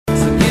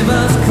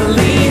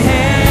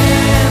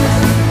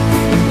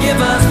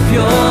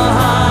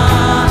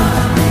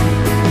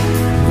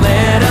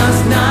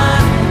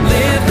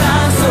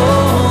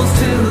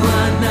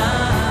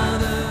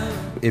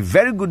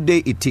very good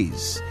day it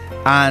is,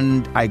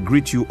 and I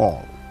greet you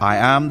all. I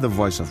am the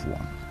voice of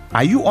one.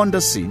 Are you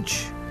under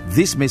siege?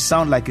 This may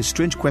sound like a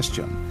strange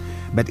question,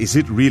 but is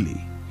it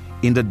really?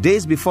 In the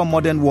days before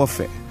modern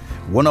warfare,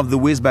 one of the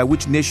ways by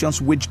which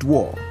nations waged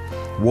war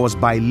was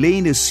by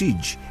laying a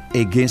siege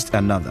against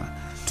another.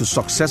 To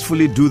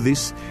successfully do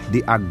this,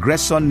 the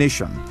aggressor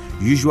nation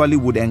usually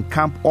would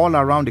encamp all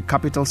around the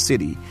capital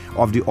city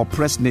of the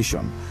oppressed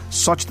nation,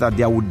 such that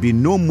there would be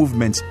no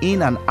movements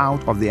in and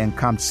out of the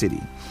encamped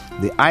city.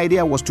 The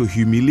idea was to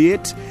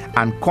humiliate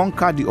and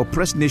conquer the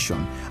oppressed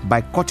nation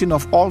by cutting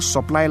off all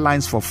supply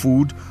lines for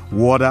food,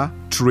 water,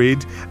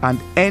 trade,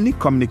 and any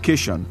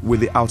communication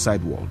with the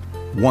outside world.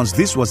 Once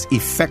this was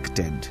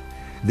effected,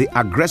 the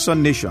aggressor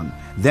nation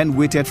then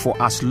waited for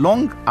as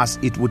long as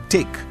it would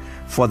take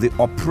for the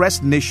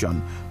oppressed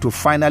nation to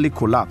finally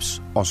collapse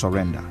or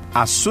surrender.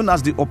 As soon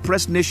as the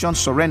oppressed nation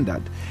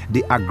surrendered,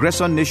 the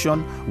aggressor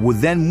nation would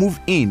then move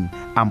in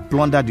and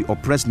plunder the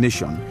oppressed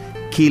nation,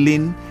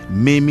 killing,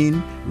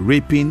 maiming,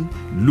 raping,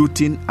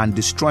 looting, and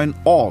destroying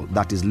all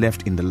that is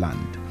left in the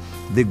land.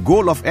 The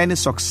goal of any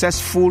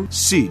successful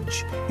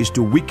siege is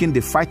to weaken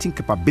the fighting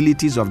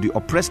capabilities of the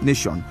oppressed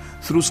nation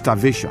through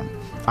starvation,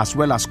 as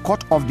well as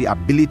cut off the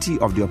ability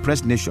of the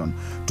oppressed nation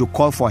to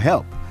call for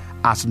help,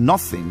 as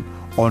nothing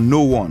or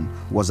no one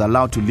was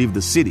allowed to leave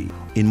the city.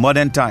 In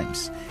modern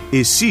times,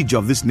 a siege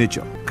of this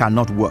nature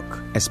cannot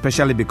work,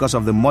 especially because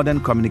of the modern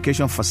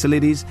communication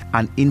facilities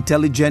and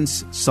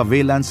intelligence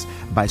surveillance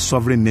by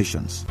sovereign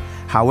nations.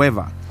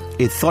 However,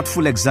 a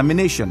thoughtful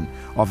examination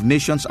of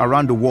nations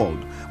around the world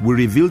will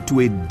reveal to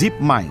a deep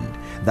mind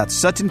that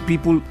certain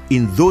people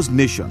in those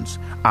nations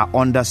are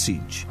under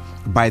siege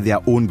by their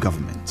own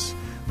governments.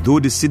 Though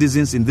the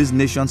citizens in these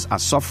nations are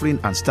suffering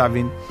and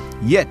starving,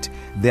 yet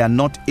they are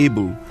not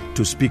able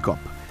to speak up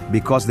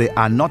because they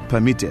are not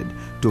permitted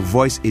to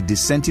voice a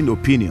dissenting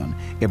opinion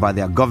about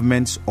their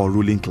governments or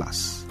ruling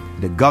class.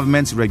 The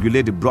governments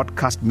regulate the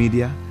broadcast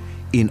media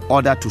in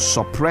order to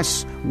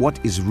suppress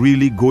what is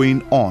really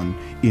going on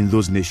in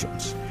those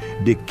nations.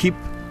 They keep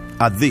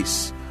at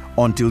this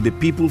until the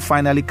people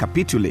finally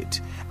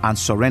capitulate and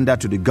surrender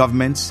to the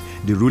governments,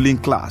 the ruling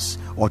class,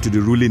 or to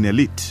the ruling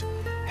elite.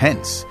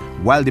 Hence,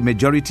 while the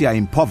majority are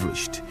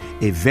impoverished,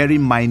 a very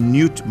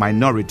minute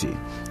minority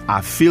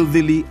are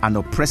filthily and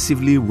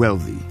oppressively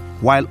wealthy.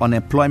 While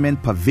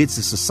unemployment pervades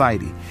the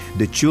society,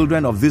 the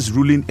children of these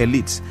ruling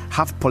elites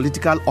have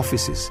political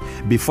offices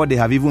before they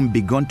have even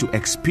begun to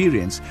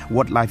experience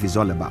what life is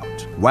all about.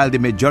 While the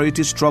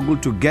majority struggle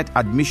to get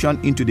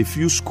admission into the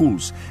few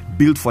schools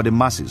built for the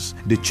masses,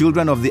 the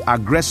children of the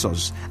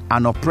aggressors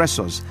and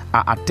oppressors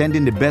are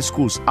attending the best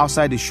schools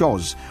outside the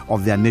shores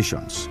of their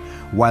nations.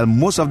 While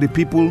most of the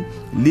people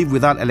live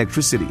without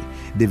electricity,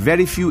 the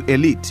very few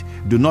elite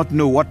do not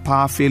know what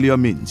power failure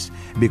means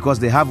because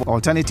they have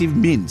alternative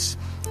means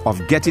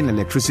of getting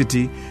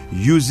electricity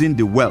using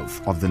the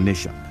wealth of the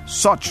nation.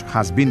 Such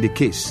has been the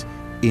case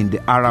in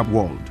the Arab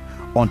world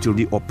until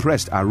the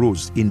oppressed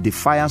arose in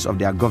defiance of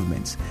their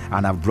governments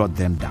and have brought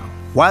them down.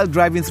 While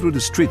driving through the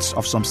streets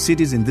of some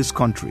cities in this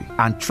country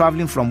and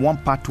traveling from one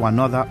part to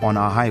another on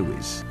our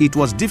highways, it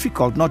was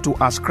difficult not to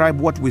ascribe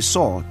what we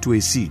saw to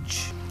a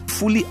siege.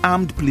 Fully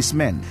armed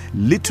policemen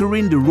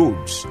littering the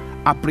roads,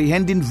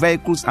 apprehending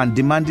vehicles and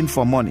demanding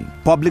for money.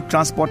 Public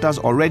transporters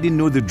already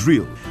know the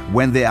drill.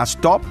 When they are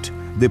stopped,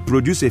 they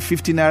produce a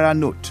 50 naira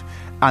note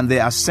and they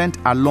are sent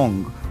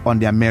along on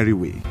their merry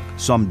way.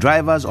 Some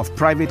drivers of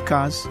private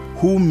cars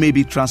who may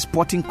be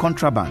transporting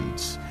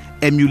contrabands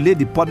emulate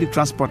the public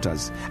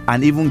transporters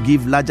and even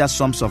give larger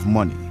sums of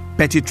money.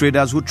 Petty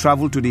traders who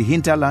travel to the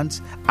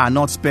hinterlands are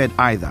not spared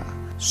either.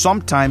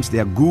 Sometimes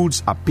their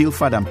goods are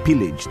pilfered and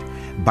pillaged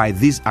by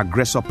these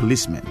aggressor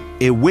policemen.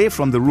 Away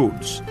from the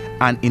roads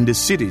and in the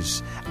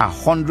cities are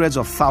hundreds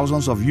of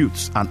thousands of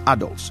youths and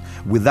adults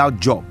without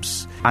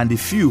jobs, and the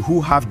few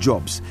who have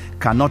jobs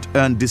cannot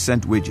earn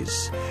decent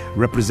wages.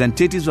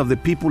 Representatives of the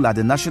people at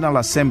the National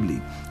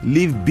Assembly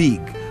live big,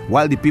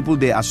 while the people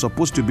they are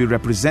supposed to be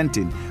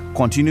representing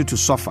continue to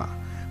suffer.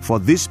 For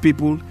these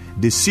people,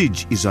 the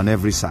siege is on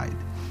every side.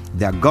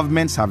 Their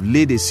governments have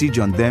laid a siege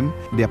on them,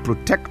 their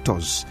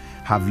protectors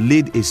have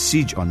laid a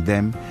siege on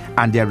them,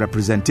 and their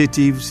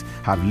representatives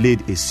have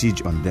laid a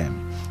siege on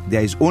them.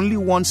 There is only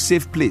one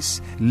safe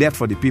place left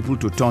for the people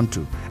to turn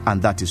to,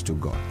 and that is to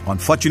God.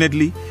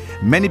 Unfortunately,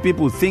 many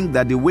people think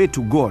that the way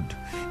to God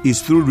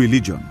is through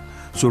religion.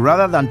 So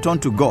rather than turn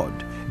to God,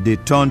 they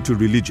turn to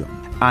religion.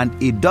 And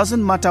it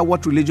doesn't matter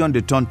what religion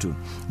they turn to,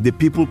 the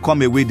people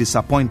come away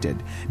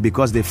disappointed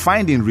because they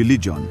find in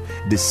religion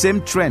the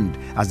same trend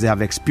as they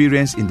have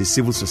experienced in the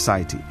civil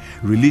society.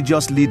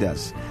 Religious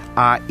leaders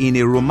are in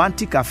a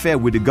romantic affair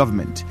with the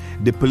government,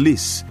 the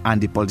police,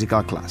 and the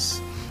political class.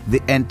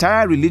 The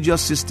entire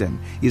religious system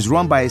is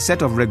run by a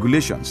set of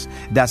regulations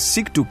that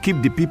seek to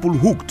keep the people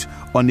hooked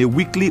on a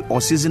weekly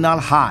or seasonal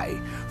high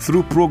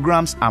through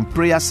programs and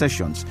prayer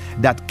sessions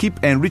that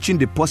keep enriching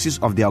the purses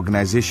of their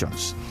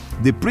organizations.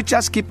 The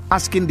preachers keep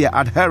asking their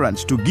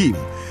adherents to give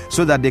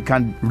so that they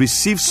can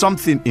receive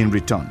something in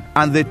return.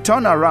 And they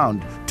turn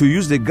around to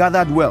use the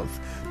gathered wealth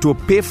to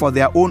pay for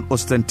their own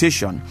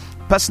ostentation,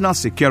 personal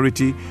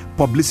security,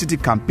 publicity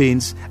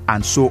campaigns,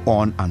 and so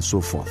on and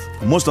so forth.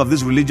 Most of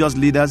these religious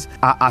leaders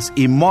are as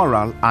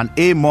immoral and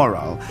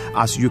amoral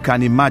as you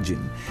can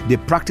imagine. They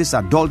practice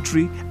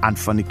adultery and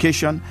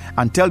fornication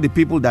and tell the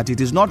people that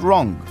it is not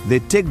wrong. They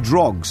take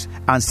drugs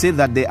and say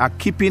that they are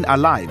keeping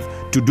alive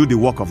to do the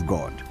work of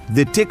God.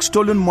 They take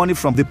stolen money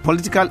from the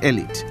political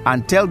elite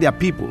and tell their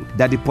people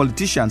that the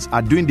politicians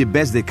are doing the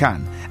best they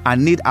can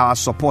and need our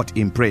support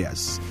in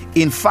prayers.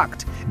 In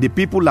fact, the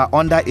people are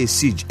under a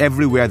siege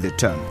everywhere they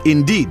turn.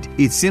 Indeed,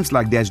 it seems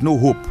like there is no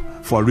hope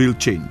for real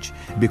change,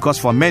 because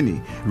for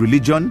many,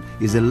 religion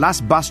is the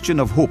last bastion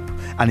of hope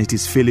and it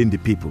is failing the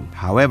people.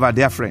 However,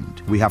 dear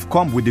friend, we have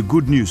come with the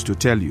good news to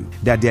tell you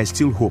that there is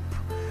still hope.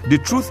 The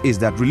truth is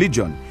that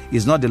religion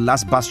is not the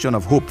last bastion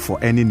of hope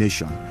for any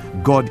nation.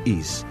 God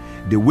is.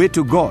 The way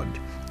to God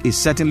is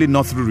certainly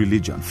not through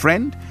religion.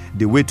 Friend,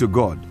 the way to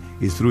God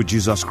is through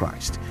Jesus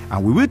Christ.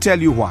 And we will tell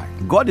you why.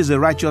 God is a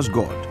righteous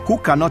God who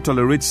cannot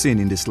tolerate sin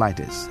in the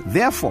slightest.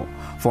 Therefore,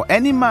 for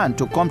any man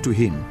to come to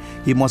him,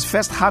 he must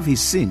first have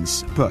his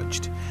sins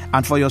purged.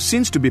 And for your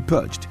sins to be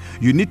purged,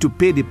 you need to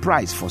pay the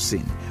price for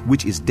sin,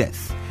 which is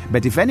death.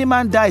 But if any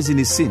man dies in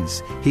his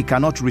sins, he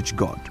cannot reach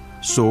God.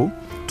 So,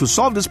 to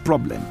solve this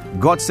problem,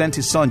 God sent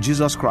his son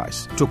Jesus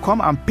Christ to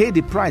come and pay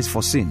the price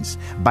for sins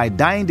by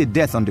dying the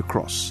death on the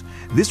cross.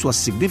 This was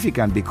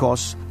significant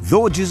because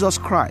though Jesus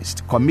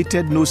Christ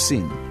committed no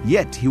sin,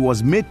 yet he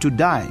was made to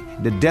die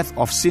the death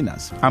of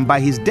sinners. And by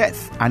his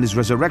death and his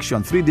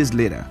resurrection 3 days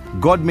later,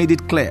 God made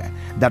it clear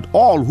that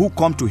all who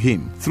come to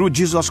him through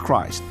Jesus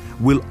Christ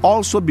will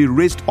also be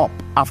raised up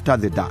after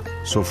they die.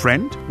 So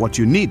friend, what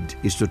you need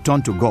is to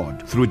turn to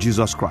God through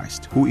Jesus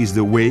Christ, who is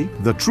the way,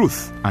 the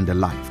truth, and the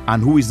life,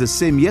 and who is the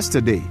same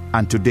yesterday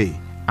and today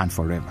and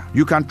forever.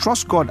 You can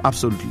trust God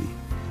absolutely.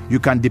 You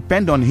can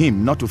depend on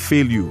him not to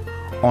fail you,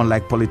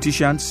 unlike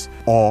politicians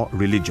or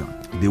religion.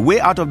 The way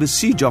out of the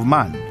siege of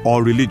man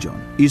or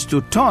religion is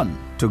to turn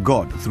to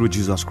God through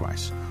Jesus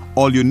Christ.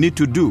 All you need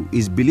to do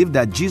is believe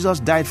that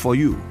Jesus died for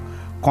you,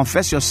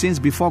 confess your sins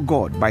before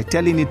God by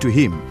telling it to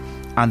him,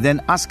 and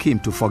then ask him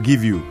to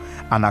forgive you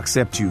and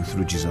accept you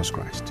through Jesus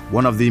Christ.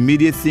 One of the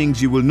immediate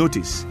things you will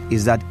notice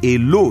is that a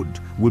load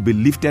will be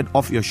lifted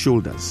off your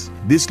shoulders.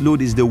 This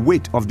load is the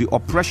weight of the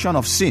oppression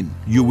of sin.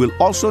 You will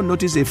also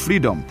notice a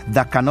freedom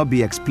that cannot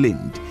be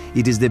explained.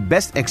 It is the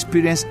best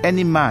experience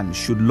any man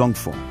should long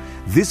for.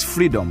 This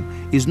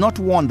freedom is not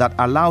one that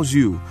allows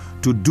you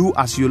to do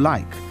as you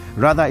like.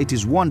 Rather, it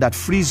is one that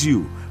frees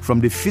you from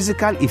the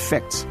physical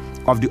effects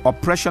of the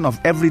oppression of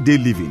everyday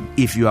living.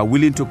 If you are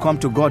willing to come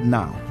to God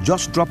now,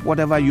 just drop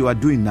whatever you are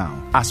doing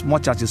now as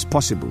much as is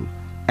possible,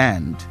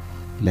 and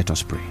let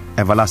us pray.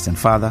 Everlasting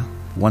Father,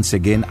 once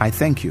again I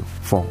thank you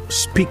for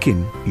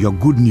speaking your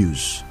good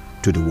news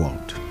to the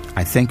world.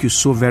 I thank you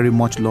so very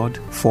much, Lord,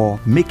 for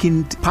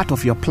making it part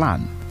of your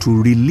plan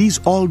to release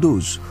all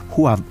those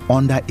who are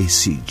under a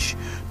siege,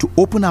 to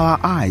open our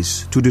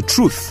eyes to the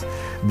truth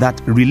that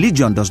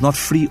religion does not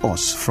free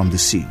us from the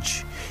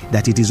siege,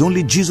 that it is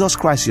only Jesus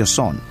Christ, your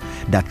Son,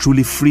 that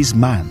truly frees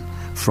man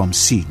from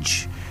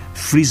siege,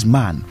 frees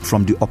man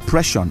from the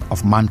oppression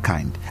of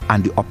mankind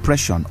and the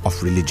oppression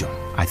of religion.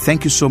 I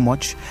thank you so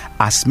much.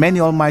 As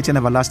many, Almighty and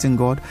everlasting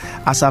God,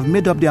 as have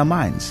made up their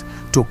minds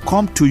to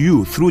come to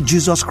you through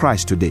Jesus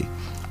Christ today,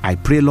 I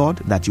pray, Lord,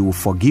 that you will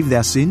forgive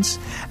their sins,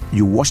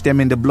 you wash them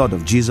in the blood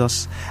of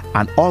Jesus,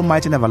 and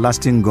Almighty and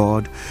everlasting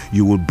God,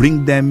 you will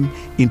bring them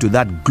into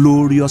that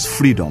glorious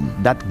freedom,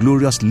 that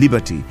glorious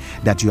liberty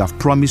that you have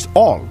promised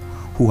all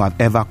who have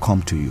ever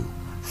come to you.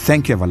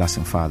 Thank you,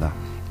 everlasting Father.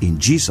 In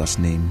Jesus'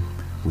 name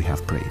we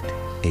have prayed.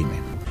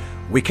 Amen.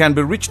 We can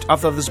be reached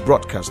after this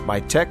broadcast by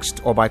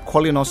text or by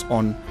calling us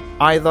on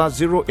either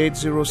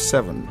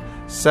 0807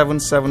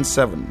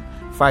 777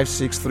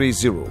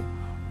 5630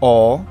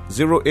 or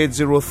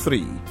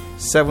 0803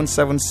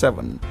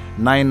 777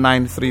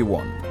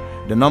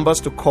 9931. The numbers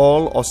to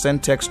call or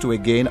send text to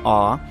again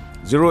are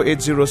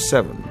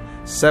 0807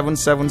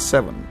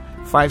 777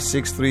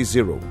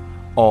 5630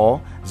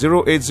 or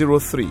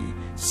 0803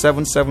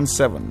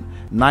 777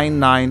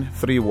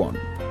 9931.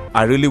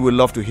 I really would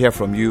love to hear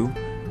from you.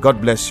 God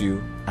bless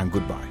you and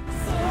goodbye.